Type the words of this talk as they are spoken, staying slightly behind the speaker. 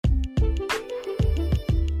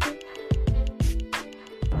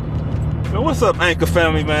Man, what's up, Anchor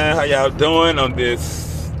family, man? How y'all doing on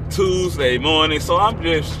this Tuesday morning? So I'm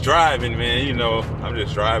just driving, man. I'm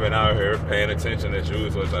just driving out here, paying attention as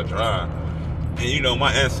usual as I drive. And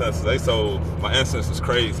my ancestors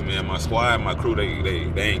crazy, man. My squad, my crew,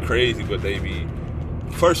 they ain't crazy, but they be.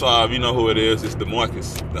 First off, you know who it is. It's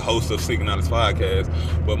DeMarcus, the host of Seeking Knowledge Podcast.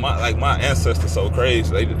 But my ancestors so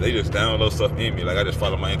crazy. They just download stuff in me. Like, I just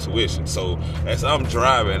follow my intuition. So as I'm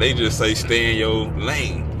driving, they just say, stay in your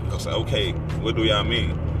lane. I was like, okay, what do y'all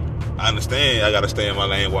mean? I understand I got to stay in my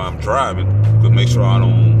lane while I'm driving to make sure I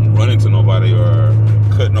don't run into nobody or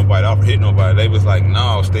cut nobody off or hit nobody. They was like,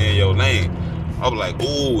 no, stay in your lane. I was like,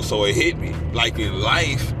 ooh, so it hit me. Like in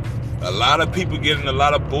life, a lot of people getting a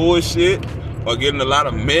lot of bullshit or getting a lot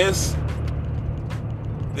of mess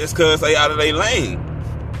just because they out of their lane.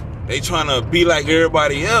 They trying to be like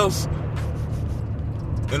everybody else.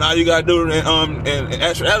 And all you got to do in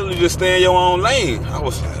actuality just stay in your own lane. I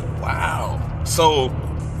was like, wow. So,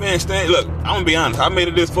 man, look, I'm going to be honest. I made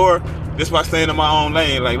it this far just by staying in my own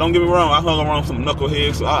lane. Like, don't get me wrong. I hung around some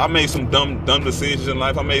knuckleheads. So I made some dumb decisions in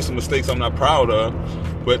life. I made some mistakes I'm not proud of.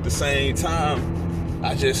 But at the same time,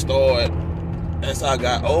 I just started, as I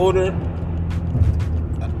got older,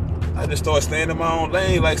 I just started staying in my own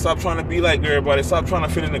lane. Like, stop trying to be like everybody. Stop trying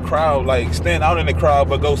to fit in the crowd. Like, stand out in the crowd,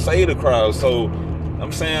 but go save the crowd. So,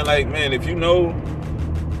 I'm saying, like, man, if you know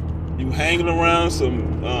you hanging around some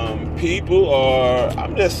people, or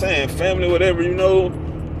I'm just saying family, whatever,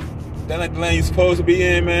 that ain't the lane you're supposed to be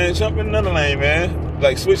in, man, jump in another lane, man.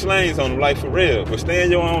 Like, switch lanes on them, like, for real. But stay in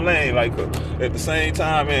your own lane. Like, at the same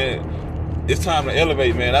time, man, it's time to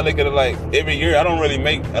elevate, man. I look at it like every year, I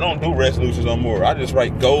don't do resolutions no more. I just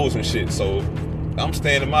write goals and shit. So I'm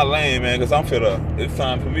staying in my lane, man, because it's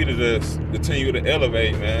time for me to just continue to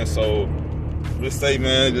elevate, man. So just say,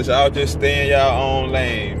 man, y'all just stay in y'all own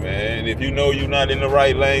lane, man. If you know you're not in the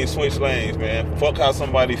right lane, switch lanes, man. Fuck how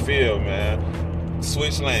somebody feel, man.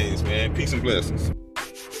 Switch lanes, man. Peace and blessings.